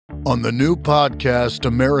On the new podcast,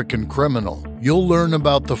 American Criminal, you'll learn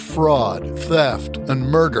about the fraud, theft, and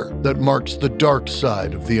murder that marks the dark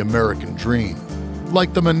side of the American dream.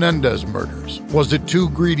 Like the Menendez murders, was it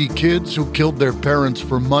two greedy kids who killed their parents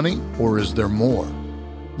for money, or is there more?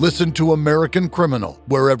 Listen to American Criminal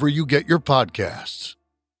wherever you get your podcasts.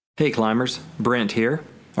 Hey climbers, Brent here.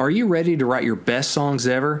 Are you ready to write your best songs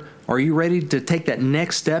ever? Are you ready to take that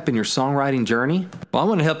next step in your songwriting journey? Well, I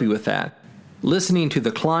want to help you with that. Listening to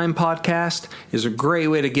the Climb podcast is a great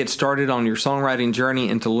way to get started on your songwriting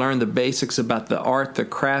journey and to learn the basics about the art, the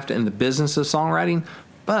craft, and the business of songwriting.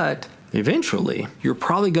 But eventually, you're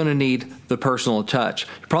probably going to need the personal touch.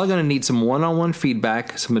 You're probably going to need some one-on-one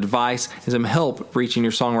feedback, some advice, and some help reaching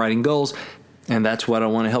your songwriting goals. And that's what I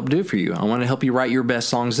want to help do for you. I want to help you write your best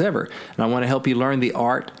songs ever. And I want to help you learn the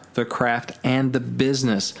art, the craft, and the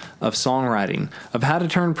business of songwriting, of how to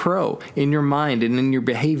turn pro in your mind and in your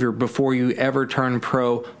behavior before you ever turn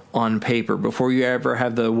pro on paper. Before you ever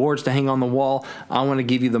have the awards to hang on the wall, I want to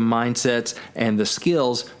give you the mindsets and the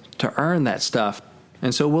skills to earn that stuff.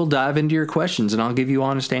 And so we'll dive into your questions and I'll give you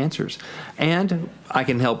honest answers. And I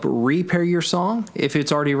can help repair your song if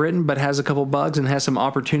it's already written but has a couple bugs and has some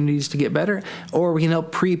opportunities to get better. Or we can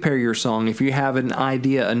help prepare your song if you have an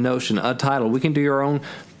idea, a notion, a title. We can do your own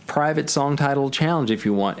private song title challenge if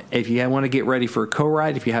you want. If you want to get ready for a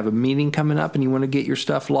co-write, if you have a meeting coming up and you want to get your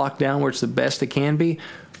stuff locked down where it's the best it can be,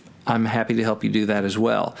 I'm happy to help you do that as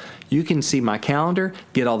well. You can see my calendar,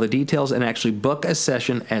 get all the details, and actually book a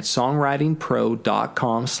session at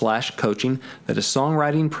songwritingpro.com/coaching. That is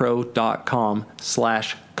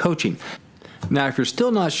songwritingpro.com/coaching. Now, if you're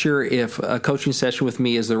still not sure if a coaching session with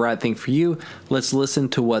me is the right thing for you, let's listen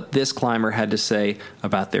to what this climber had to say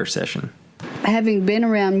about their session. Having been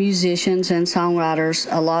around musicians and songwriters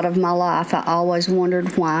a lot of my life, I always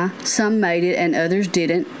wondered why some made it and others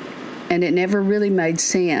didn't. And it never really made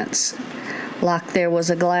sense, like there was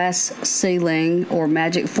a glass ceiling or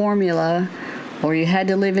magic formula, or you had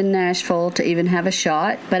to live in Nashville to even have a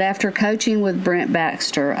shot. But after coaching with Brent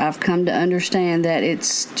Baxter, I've come to understand that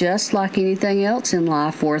it's just like anything else in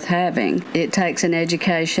life worth having. It takes an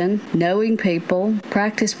education, knowing people,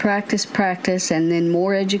 practice, and then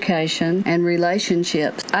more education and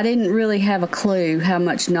relationships. I didn't really have a clue how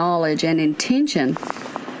much knowledge and intention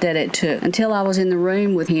that it took until I was in the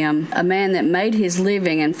room with him, a man that made his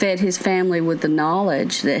living and fed his family with the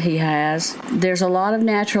knowledge that he has. There's a lot of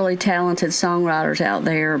naturally talented songwriters out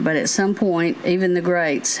there, but at some point, even the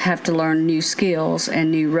greats have to learn new skills and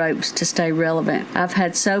new ropes to stay relevant. I've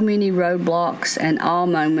had so many roadblocks and awe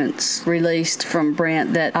moments released from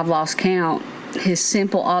Brent that I've lost count. His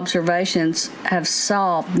simple observations have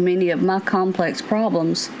solved many of my complex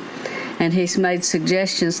problems, and he's made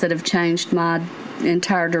suggestions that have changed my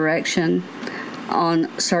entire direction on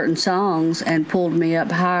certain songs and pulled me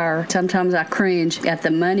up higher. Sometimes I cringe at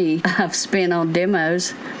the money I've spent on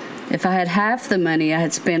demos. If I had half the money I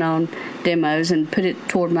had spent on demos and put it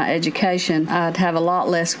toward my education, I'd have a lot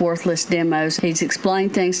less worthless demos. He's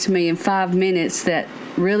explained things to me in 5 minutes that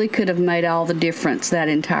really could have made all the difference that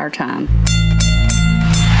entire time. Song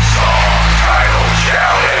Title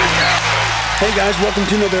Challenge. Hey guys, welcome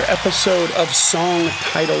to another episode of Song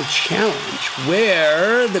Title Challenge,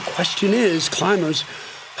 where the question is, climbers,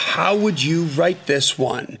 how would you write this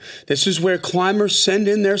one? This is where climbers send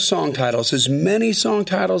in their song titles, as many song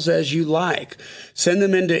titles as you like. Send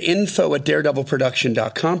them into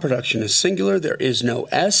info@daredevilproduction.com. Production is singular. There is no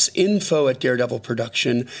S.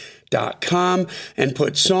 info@daredevilproduction.com, and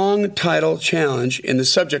put Song Title Challenge in the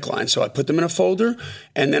subject line. So I put them in a folder,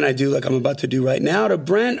 and then I do like I'm about to do right now to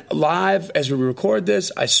Brent live as we record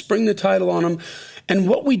this. I spring the title on them. And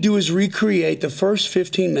what we do is recreate the first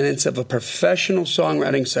 15 minutes of a professional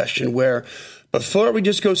songwriting session where before we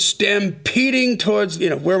just go stampeding towards,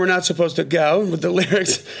 where we're not supposed to go with the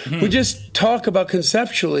lyrics, we just talk about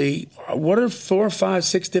conceptually, what are 4, 5,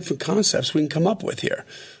 6 different concepts we can come up with here?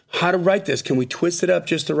 How to write this? Can we twist it up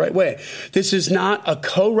just the right way? This is not a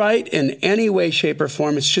co-write in any way, shape, or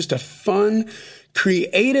form. It's just a fun,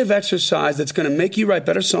 creative exercise that's going to make you write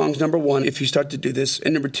better songs, number one, if you start to do this.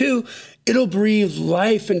 And number two, it'll breathe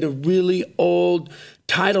life into really old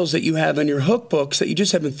titles that you have in your hook books that you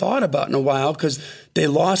just haven't thought about in a while because they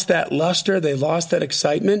lost that luster, they lost that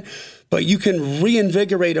excitement. But you can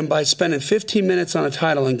reinvigorate them by spending 15 minutes on a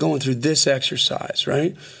title and going through this exercise,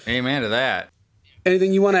 right? Amen to that.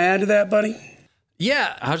 Anything you want to add to that, buddy?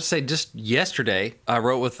 Yeah, I'll just say just yesterday, I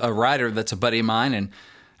wrote with a writer that's a buddy of mine, and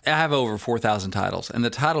I have over 4,000 titles. And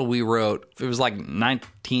the title we wrote, it was like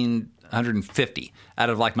 1,950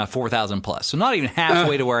 out of like my 4,000 plus. So not even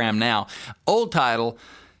halfway to where I am now. Old title,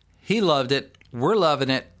 he loved it, we're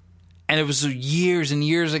loving it, And it was years and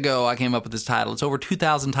years ago I came up with this title. It's over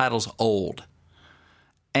 2,000 titles old.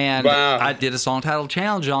 And wow. I did a song title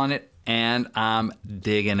challenge on it, and I'm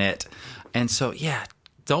digging it. And so, yeah,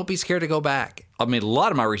 don't be scared to go back. I mean, a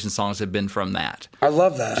lot of my recent songs have been from that. I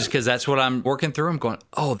love that. Just because that's what I'm working through. I'm going,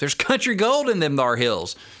 oh, there's country gold in them thar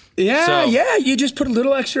hills. Yeah, yeah. You just put a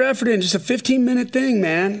little extra effort in, just a 15-minute thing,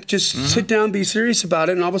 man. Just sit down, be serious about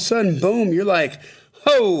it, and all of a sudden, boom, you're like,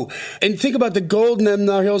 oh. And think about the gold in them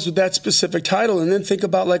thar hills with that specific title, and then think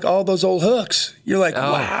about like all those old hooks. You're like,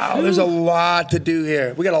 wow, there's a lot to do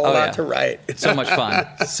here. We got a lot to write. So much fun.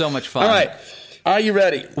 So much fun. All right. Are you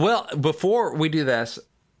ready? Well, before we do this,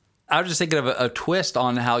 I was just thinking of a twist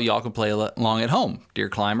on how y'all can play along at home, dear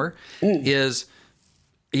climber, is,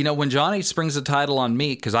 you know, when Johnny springs the title on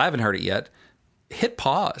me, because I haven't heard it yet, hit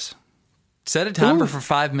pause. Set a timer for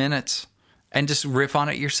 5 minutes and just riff on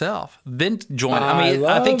it yourself. Then join.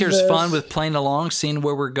 I think there's fun with playing along, seeing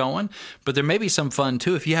where we're going, but there may be some fun,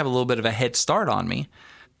 too, if you have a little bit of a head start on me,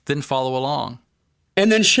 then follow along. And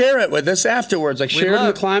then share it with us afterwards, like share it in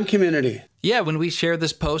the Climb community. Yeah, when we share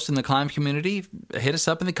this post in the Climb community, hit us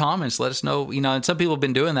up in the comments. Let us know, you know, and some people have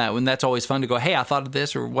been doing that, and that's always fun to go, hey, I thought of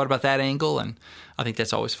this, or what about that angle? And I think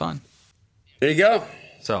that's always fun. There you go.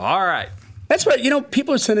 So, all right. That's what, you know,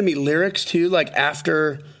 people are sending me lyrics, too, like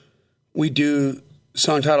after we do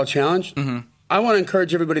Song Title Challenge. I want to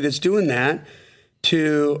encourage everybody that's doing that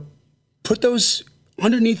to put those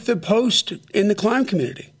underneath the post in the Climb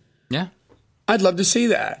community. Yeah. I'd love to see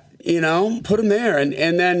that. You know, put them there, and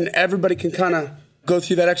then everybody can kind of go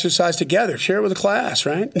through that exercise together. Share it with the class,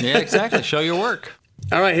 right? Yeah, exactly. Show your work.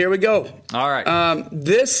 All right, here we go. All right.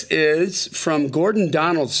 This is from Gordon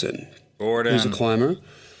Donaldson, who's a climber.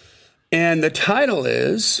 And the title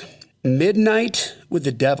is Midnight with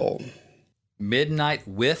the Devil. Midnight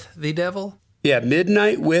with the Devil? Yeah,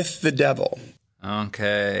 Midnight with the Devil.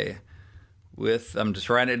 Okay. I'm just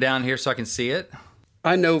writing it down here so I can see it.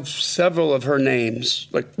 I know several of her names.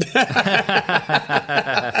 Like,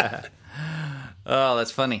 oh, that's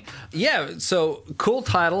funny. Yeah, so cool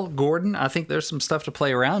title, Gordon. I think there's some stuff to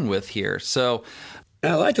play around with here. So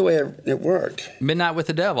I like the way it worked. Midnight with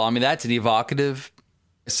the Devil. I mean, that's an evocative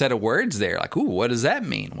set of words there. Like, ooh, what does that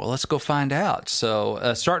mean? Well, let's go find out.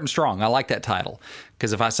 So starting strong. I like that title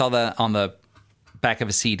because if I saw that on the back of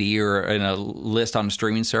a CD or in a list on a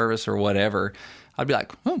streaming service or whatever, I'd be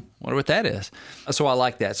like, wonder what that is. So I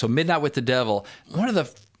like that. So Midnight with the Devil. One of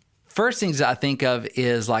the first things I think of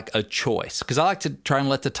is like a choice, because I like to try and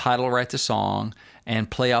let the title write the song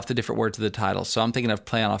and play off the different words of the title. So I'm thinking of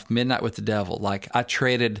playing off Midnight with the Devil. Like I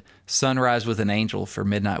traded Sunrise with an Angel for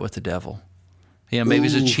Midnight with the Devil. You know, maybe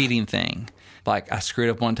it's a cheating thing. Like I screwed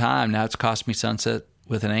up one time. Now it's cost me Sunset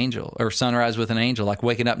with an Angel or Sunrise with an Angel. Like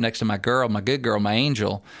waking up next to my girl, my good girl, my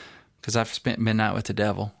angel, because I've spent midnight with the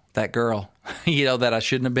devil. That girl, you know, that I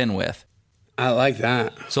shouldn't have been with. I like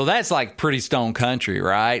that. So that's like pretty stone country,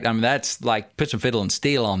 right? I mean, that's like put some fiddle and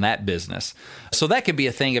steel on that business. So that could be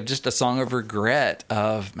a thing of just a song of regret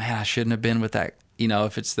of, man, I shouldn't have been with that, you know,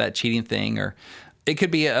 if it's that cheating thing. Or it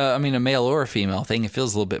could be, a male or a female thing. It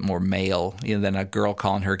feels a little bit more male, you know, than a girl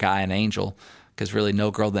calling her guy an angel, because really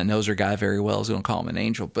no girl that knows her guy very well is going to call him an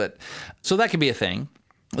angel. But so that could be a thing.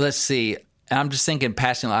 Let's see. I'm just thinking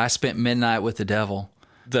passing, I spent midnight with the devil.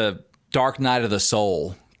 The dark night of the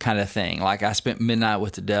soul kind of thing. Like I spent midnight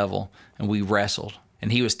with the devil and we wrestled and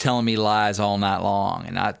he was telling me lies all night long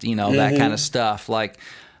and I, you know, that kind of stuff. Like,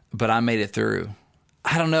 but I made it through.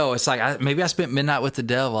 I don't know. It's like, maybe I spent midnight with the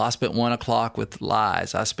devil. I spent 1 o'clock with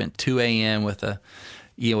lies. I spent 2 a.m. with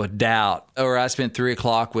with doubt, or I spent 3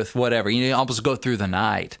 o'clock with whatever. You almost go through the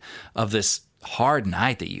night of this hard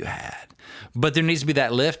night that you had, but there needs to be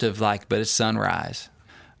that lift of like, but it's sunrise.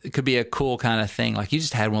 It could be a cool kind of thing. Like you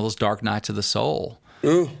just had one of those dark nights of the soul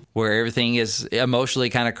where everything is emotionally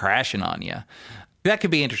kind of crashing on you. That could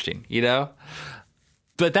be interesting, you know?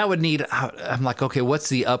 But that would need, I'm like, okay, what's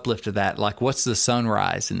the uplift of that? Like, what's the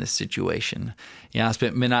sunrise in this situation? You know, I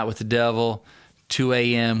spent midnight with the devil, 2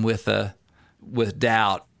 a.m. with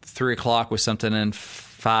doubt, 3 o'clock with something, and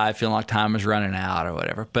 5 feeling like time is running out or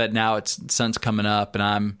whatever. But now sun's coming up and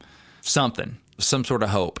I'm some sort of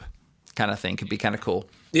hope kind of thing. Could be kind of cool.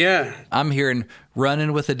 Yeah. I'm hearing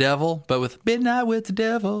running with the devil, but with midnight with the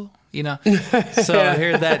devil, you know. So I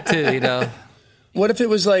hear that too, you know. What if it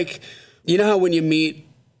was like, you know how when you meet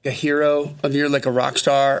a hero of your, like a rock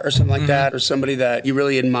star or something like that, or somebody that you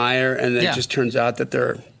really admire, and then it just turns out that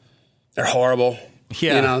they're horrible.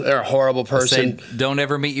 Yeah. You know, they're a horrible person. Don't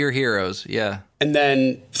ever meet your heroes. Yeah. And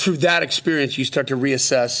then through that experience, you start to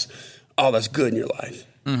reassess all that's good in your life.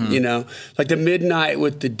 You know, like the midnight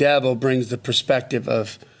with the devil brings the perspective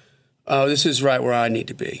of, oh, this is right where I need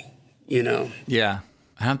to be. you know? Yeah.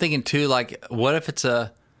 And I'm thinking too, like, what if it's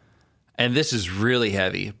and this is really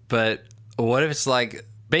heavy, but what if it's like,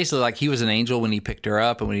 basically like he was an angel when he picked her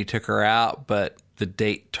up and when he took her out, but the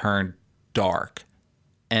date turned dark.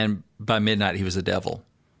 And by midnight, he was a devil.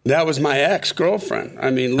 That was my ex-girlfriend.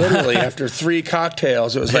 I mean, literally, after 3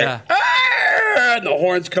 cocktails, it was like, and the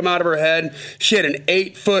horns come out of her head. She had an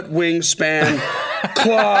 8-foot wingspan,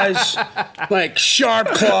 claws, like sharp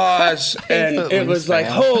claws. And it was like,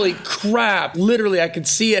 holy crap. Literally, I could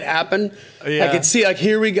see it happen. Yeah. I could see, like,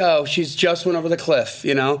 here we go. She's just went over the cliff,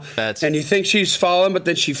 you know? And you think she's fallen, but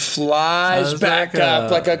then she flies back up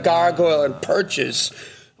like a gargoyle and perches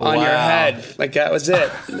on your head. Like, that was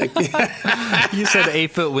it. Like, you said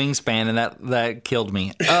 8-foot wingspan, and that killed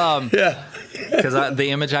me. Yeah. Because the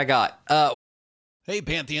image I got. Hey,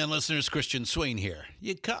 Pantheon listeners, Christian Swain here.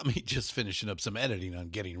 You caught me just finishing up some editing on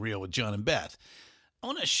Getting Real with John and Beth. I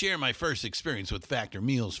want to share my first experience with Factor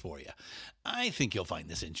Meals for you. I think you'll find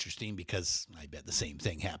this interesting because I bet the same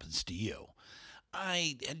thing happens to you.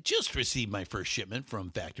 I had just received my first shipment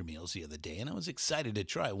from Factor Meals the other day, and I was excited to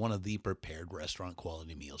try one of the prepared restaurant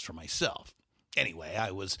quality meals for myself. Anyway,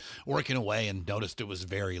 I was working away and noticed it was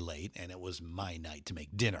very late, and it was my night to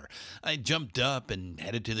make dinner. I jumped up and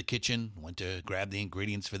headed to the kitchen, went to grab the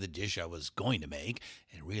ingredients for the dish I was going to make,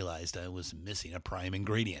 and realized I was missing a prime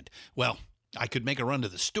ingredient. Well, I could make a run to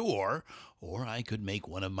the store, or I could make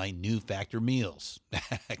one of my new Factor meals.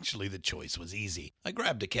 Actually, the choice was easy. I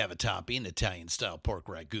grabbed a cavatappi, an Italian-style pork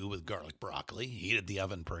ragu with garlic broccoli, heated the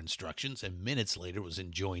oven per instructions, and minutes later was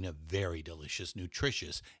enjoying a very delicious,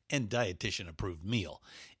 nutritious, and dietitian-approved meal.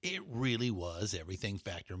 It really was everything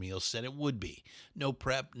Factor Meals said it would be. No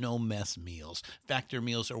prep, no mess meals. Factor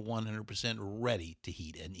Meals are 100% ready to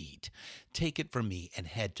heat and eat. Take it from me and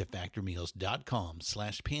head to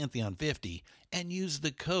factormeals.com/Pantheon50 and use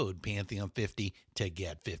the code Pantheon50 to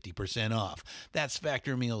get 50% off. That's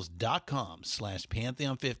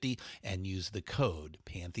factormeals.com/Pantheon50 and use the code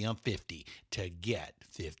Pantheon50 to get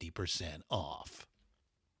 50% off.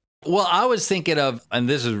 Well, I was thinking of, and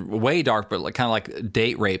this is way dark, but like, kind of like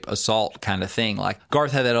date rape, assault kind of thing. Like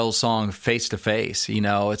Garth had that old song, Face to Face. You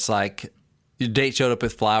know, it's like your date showed up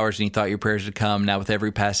with flowers and you thought your prayers would come. Now with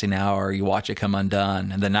every passing hour, you watch it come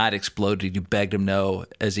undone. And the night exploded. You begged him no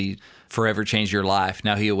as he forever changed your life.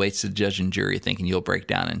 Now he awaits the judge and jury thinking you'll break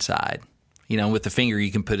down inside. You know, with the finger,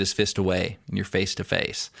 you can put his fist away and you're face to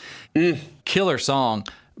face. Killer song,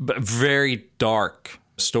 but very dark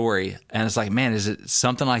story. And it's like, man, is it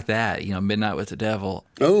something like that? You know, Midnight with the Devil.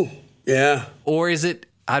 Oh, yeah. Or is it,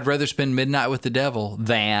 I'd rather spend midnight with the devil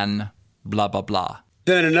than blah, blah, blah.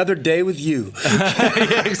 Than another day with you.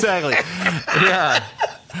 Yeah, exactly. Yeah.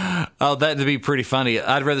 Oh, that'd be pretty funny.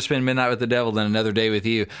 I'd rather spend midnight with the devil than another day with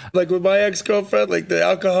you. Like with my ex-girlfriend, like the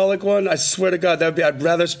alcoholic one, I swear to God, that'd be, I'd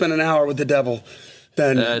rather spend an hour with the devil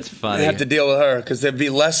than That's funny. have to deal with her, because it'd be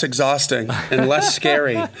less exhausting and less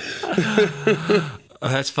scary.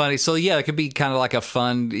 That's funny. So, yeah, it could be kind of like a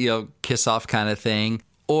fun, you know, kiss-off kind of thing.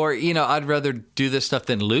 Or, you know, I'd rather do this stuff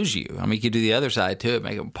than lose you. I mean, you could do the other side, too.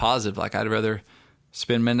 Make it positive. Like, I'd rather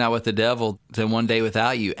spend midnight with the devil than one day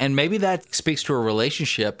without you. And maybe that speaks to a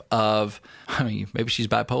relationship of, I mean, maybe she's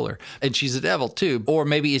bipolar and she's a devil, too. Or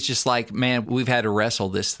maybe it's just like, man, we've had to wrestle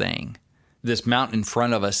this thing, this mountain in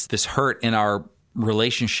front of us, this hurt in our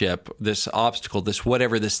relationship, this obstacle, this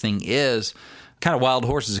whatever this thing is. Kind of wild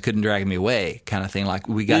horses that couldn't drag me away kind of thing. Like,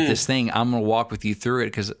 we got this thing. I'm going to walk with you through it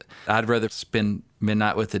because I'd rather spend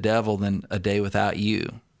midnight with the devil than a day without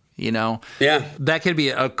you, you know? Yeah. That could be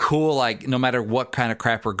a cool, like, no matter what kind of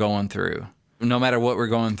crap we're going through, no matter what we're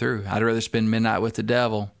going through, I'd rather spend midnight with the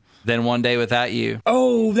devil than one day without you.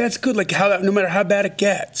 Oh, that's good. Like, how no matter how bad it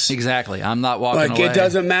gets. Exactly. I'm not walking like, away. It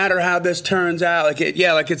doesn't matter how this turns out. Like,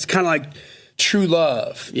 like it's kind of like true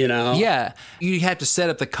love, you know? Yeah. You have to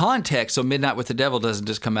set up the context so Midnight with the Devil doesn't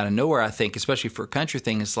just come out of nowhere, I think, especially for a country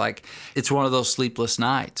thing. It's like, it's one of those sleepless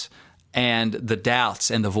nights and the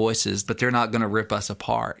doubts and the voices, but they're not going to rip us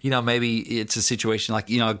apart. You know, maybe it's a situation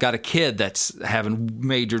like, you know, I've got a kid that's having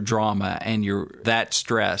major drama and you're that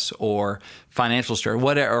stress or financial stress,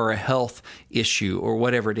 whatever, or a health issue or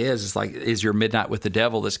whatever it is. It's like, is your midnight with the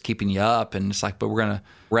devil that's keeping you up? And it's like, but we're going to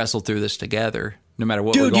wrestle through this together. No matter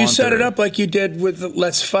what we're going through. Dude, you set it up like you did with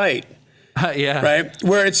Let's Fight. Yeah. Right?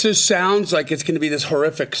 Where it just sounds like it's going to be this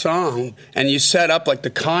horrific song, and you set up like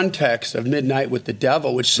the context of Midnight with the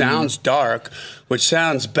Devil, which sounds dark, which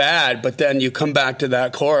sounds bad, but then you come back to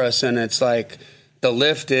that chorus, and it's like the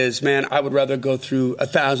lift is, man, I would rather go through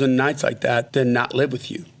 1,000 nights like that than not live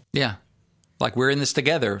with you. Yeah. Like, we're in this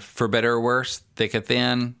together, for better or worse, thick or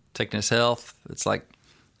thin, sickness, health. It's like,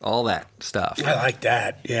 all that stuff. I like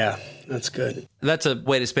that. Yeah, that's good. That's a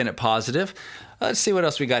way to spin it positive. Let's see what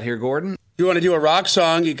else we got here, Gordon. If you want to do a rock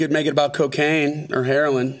song, you could make it about cocaine or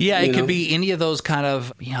heroin. Yeah, it could be any of those kind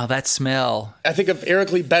of, that smell. I think of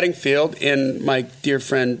Eric Lee Bedingfield and my dear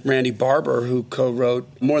friend Randy Barber, who co-wrote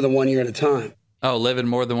More Than 1 Year at a Time. Oh, living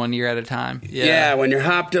more than 1 year at a time? Yeah, when you're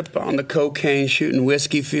hopped up on the cocaine, shooting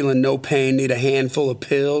whiskey, feeling no pain, need a handful of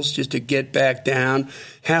pills just to get back down.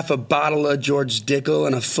 Half a bottle of George Dickel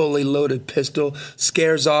and a fully loaded pistol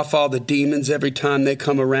scares off all the demons every time they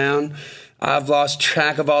come around. I've lost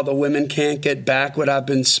track of all the women, can't get back what I've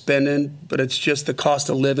been spending, but it's just the cost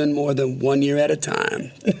of living more than 1 year at a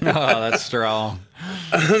time. Oh, that's strong.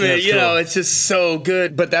 I mean, it's just so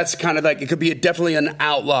good. But that's kind of like, it could be definitely an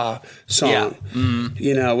outlaw song,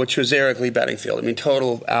 which was Eric Lee Bedingfield. I mean,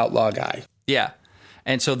 total outlaw guy. Yeah.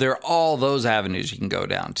 And so there are all those avenues you can go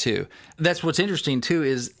down, too. That's what's interesting, too,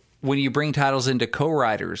 is when you bring titles into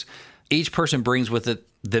co-writers, each person brings with it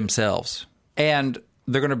themselves. And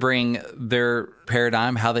they're going to bring their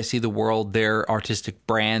paradigm, how they see the world, their artistic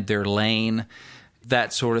brand, their lane,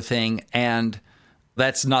 that sort of thing. And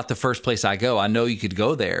that's not the first place I go. I know you could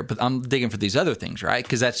go there, but I'm digging for these other things, right?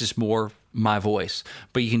 Because that's just more my voice.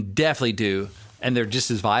 But you can definitely do, and they're just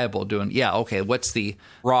as viable doing, what's the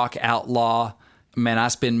rock outlaw? Man, I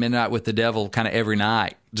spend midnight with the devil kind of every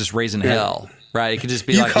night, just raising hell, right? It could just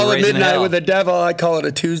be you like call it midnight hell. with the devil, I call it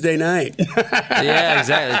a Tuesday night. Yeah,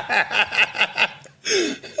 exactly.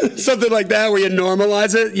 Something like that, where you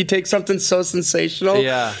normalize it. You take something so sensational,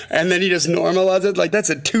 and then you just normalize it. Like, that's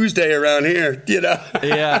a Tuesday around here,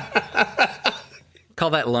 Yeah.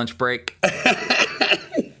 Call that lunch break.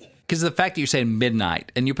 Because the fact that you're saying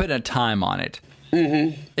midnight and you're putting a time on it,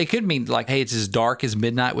 it could mean like, hey, it's as dark as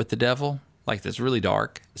midnight with the devil. Like, it's really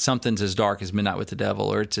dark. Something's as dark as midnight with the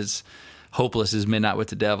devil, or it's as hopeless as midnight with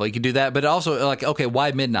the devil. You could do that, but also like, okay,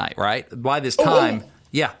 why midnight, right? Why this time?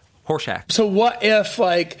 Yeah. Horseshack. So what if,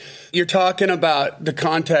 like, you're talking about the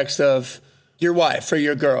context of your wife or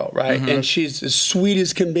your girl, right? And she's as sweet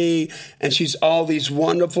as can be, and she's all these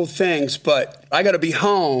wonderful things, but I got to be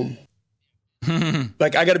home.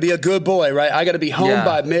 Like, I got to be a good boy, right? I got to be home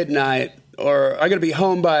by midnight, or I got to be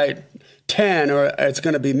home by 10, or it's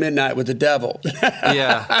going to be midnight with the devil.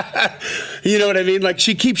 Yeah. You know what I mean? Like,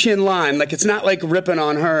 she keeps you in line. Like, it's not like ripping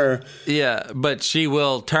on her. Yeah, but she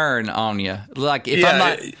will turn on you. Like, if I'm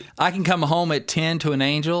not, I can come home at 10 to an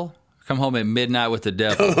angel, come home at midnight with the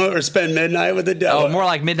devil. Or spend midnight with the devil. Oh, more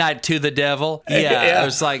like midnight to the devil. Yeah,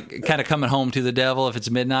 it's like kind of coming home to the devil if it's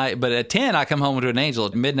midnight. But at 10, I come home to an angel.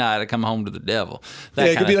 At midnight, I come home to the devil.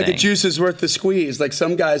 It could be like a juice is worth the squeeze. Like,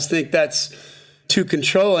 some guys think that's too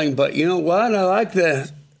controlling, but you know what? I like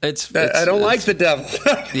that. I don't like the devil.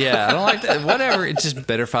 Yeah, I don't like that. Whatever. It's just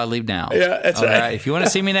better if I leave now. Yeah, that's right. All right. If you want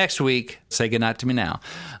to see me next week, say goodnight to me now.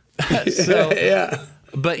 So,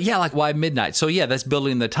 but yeah, like, why midnight? So yeah, that's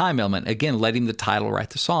building the time element. Again, letting the title write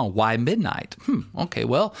the song. Why midnight? Okay,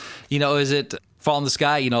 well, is it fall in the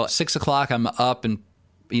sky? 6 o'clock, I'm up and,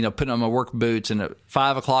 putting on my work boots, and at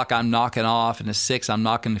 5 o'clock, I'm knocking off, and at 6, I'm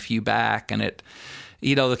knocking a few back, and at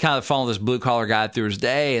the kind of following this blue-collar guy through his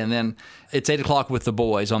day, and then it's 8 o'clock with the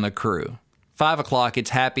boys on the crew. 5 o'clock, it's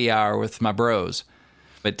happy hour with my bros.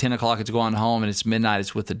 At 10 o'clock, it's going home, and it's midnight,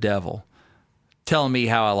 it's with the devil. Telling me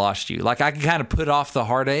how I lost you. Like, I can kind of put off the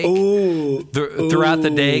heartache throughout the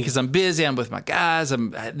day because I'm busy, I'm with my guys, I'm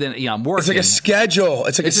working. It's like a schedule.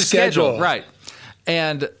 It's a schedule. Right.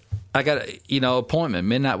 And I got appointment,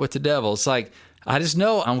 midnight with the devil. It's like, I just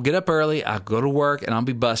know I'm gonna get up early, I'll go to work, and I'll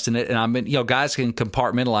be busting it. And guys can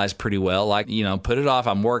compartmentalize pretty well. Like, put it off,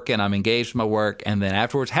 I'm working, I'm engaged with my work, and then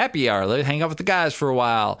afterwards, happy hour, let me hang out with the guys for a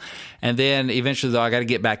while. And then eventually, though, I got to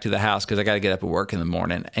get back to the house because I got to get up and work in the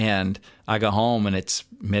morning. And I go home, and it's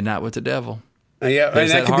midnight with the devil. Yeah, and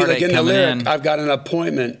that could be like in the lyric, I've got an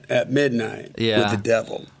appointment at midnight with the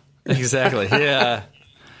devil. Exactly, yeah.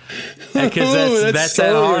 Because that's so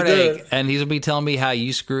that heartache. Good. And he's going to be telling me how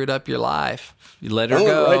you screwed up your life. You let her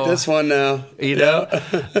go. Write this one now.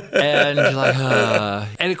 And you're like,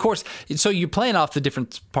 And of course, so you're playing off the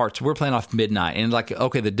different parts. We're playing off midnight. And like,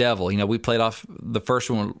 okay, the devil, we played off the first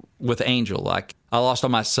one with angel. Like, I lost all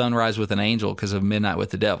my sunrise with an angel because of midnight with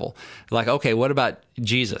the devil. Like, okay, what about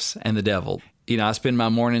Jesus and the devil? I spend my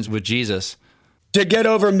mornings with Jesus. To get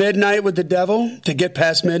over midnight with the devil? To get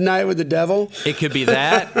past midnight with the devil? It could be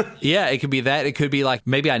that. Yeah, it could be that. It could be like,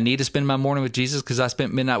 maybe I need to spend my morning with Jesus because I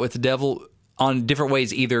spent midnight with the devil on different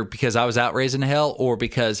ways, either because I was out raising hell or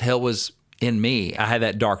because hell was in me. I had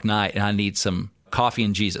that dark night and I need some coffee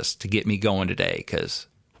and Jesus to get me going today because,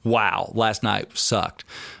 wow, last night sucked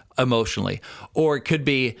emotionally. Or it could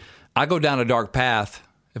be I go down a dark path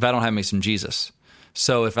if I don't have me some Jesus.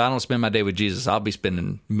 So if I don't spend my day with Jesus, I'll be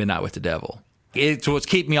spending midnight with the devil. It's what's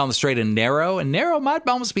keeping me on the straight and narrow. And narrow might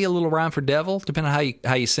almost be a little rhyme for devil, depending on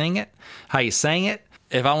how you sing it, how you sang it.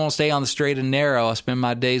 If I want to stay on the straight and narrow, I'll spend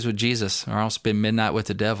my days with Jesus, or I'll spend midnight with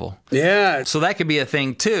the devil. Yeah. So that could be a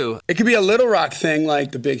thing, too. It could be a Little Rock thing,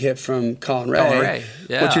 like the big hit from Colin Ray,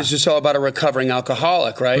 yeah. which is just all about a recovering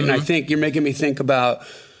alcoholic, right? Mm-hmm. And I think you're making me think about,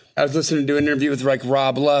 I was listening to an interview with like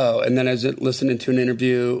Rob Lowe, and then I was listening to an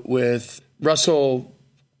interview with Russell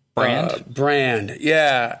Brand.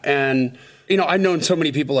 Yeah. And, you know, I've known so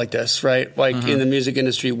many people like this, right? Like in the music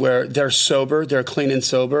industry where they're sober, they're clean and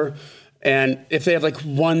sober. And if they have like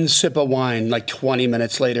one sip of wine, like 20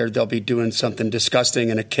 minutes later, they'll be doing something disgusting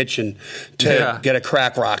in a kitchen to get a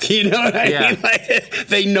crack rock. You know what I mean? Like,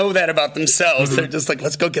 they know that about themselves. They're just like,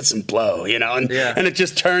 let's go get some blow, you know? And it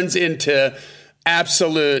just turns into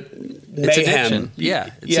absolute mayhem. It's addiction.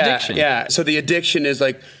 It's addiction. Yeah. So the addiction is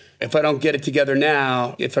like, if I don't get it together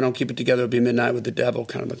now, if I don't keep it together, it'll be midnight with the devil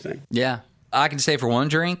kind of a thing. Yeah. I can stay for one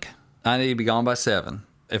drink. I need to be gone by 7.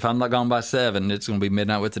 If I'm not gone by 7, it's going to be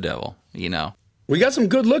midnight with the devil, you know. We got some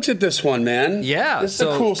good looks at this one, man. Yeah. This is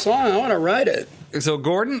a cool song. I want to write it. So,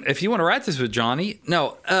 Gordon, if you want to write this with Johnny,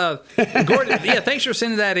 Gordon, thanks for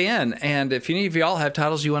sending that in. And if any of y'all have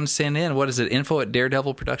titles you want to send in, what is it,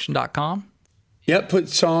 info@daredevilproduction.com? Yep, put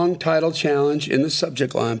song, title, challenge in the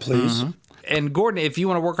subject line, please. And Gordon, if you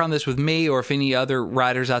want to work on this with me, or if any other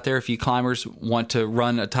writers out there, if you climbers want to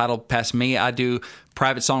run a title past me, I do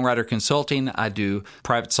private songwriter consulting. I do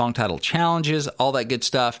private song title challenges, all that good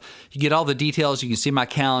stuff. You get all the details. You can see my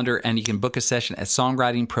calendar, and you can book a session at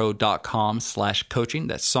songwritingpro.com/coaching.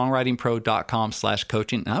 That's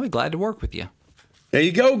songwritingpro.com/coaching. And I'll be glad to work with you. There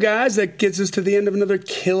you go, guys. That gets us to the end of another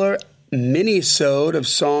killer mini-sode of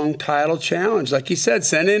Song Title Challenge. Like you said,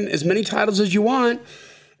 send in as many titles as you want.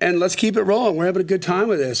 And let's keep it rolling. We're having a good time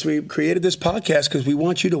with this. We created this podcast because we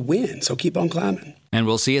want you to win. So keep on climbing. And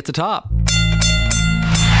we'll see you at the top. Song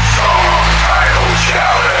Title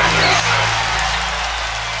Challenge.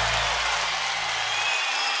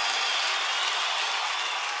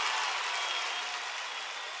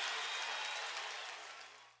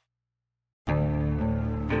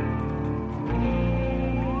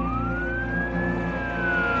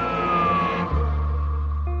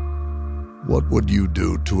 What would you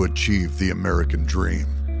do to achieve the American dream?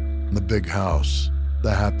 The big house,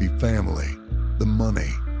 the happy family, the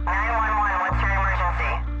money. 911, what's your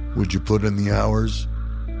emergency? Would you put in the hours?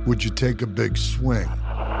 Would you take a big swing?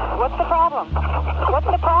 What's the problem? What's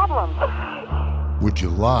the problem? Would you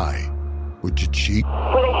lie? Would you cheat?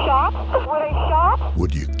 Were they shot? Were they shot?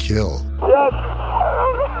 Would you kill? Yes.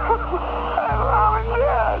 My mom is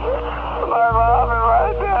dead. My mom is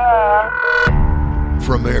right there.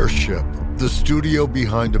 From Airship, the studio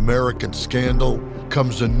behind American Scandal,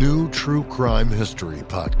 comes a new true crime history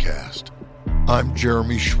podcast. I'm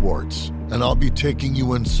Jeremy Schwartz, and I'll be taking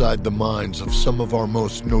you inside the minds of some of our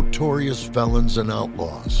most notorious felons and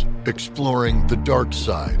outlaws, exploring the dark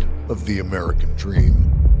side of the American dream.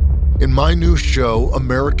 In my new show,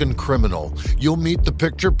 American Criminal, you'll meet the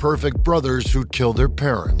picture-perfect brothers who killed their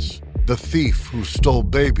parents, the thief who stole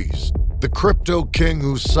babies, the crypto king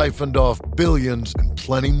who siphoned off billions, and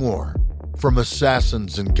plenty more. From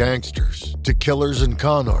assassins and gangsters to killers and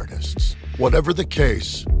con artists. Whatever the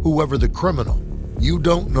case, whoever the criminal, you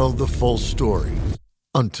don't know the full story.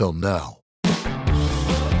 Until now.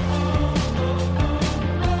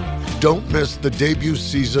 Don't miss the debut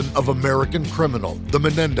season of American Criminal, The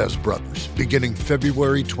Menendez Brothers, beginning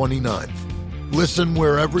February 29th. Listen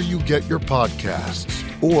wherever you get your podcasts,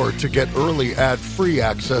 or to get early ad-free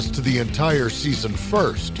access to the entire season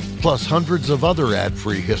first, plus hundreds of other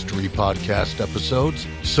ad-free history podcast episodes,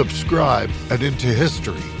 subscribe at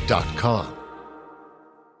IntoHistory.com.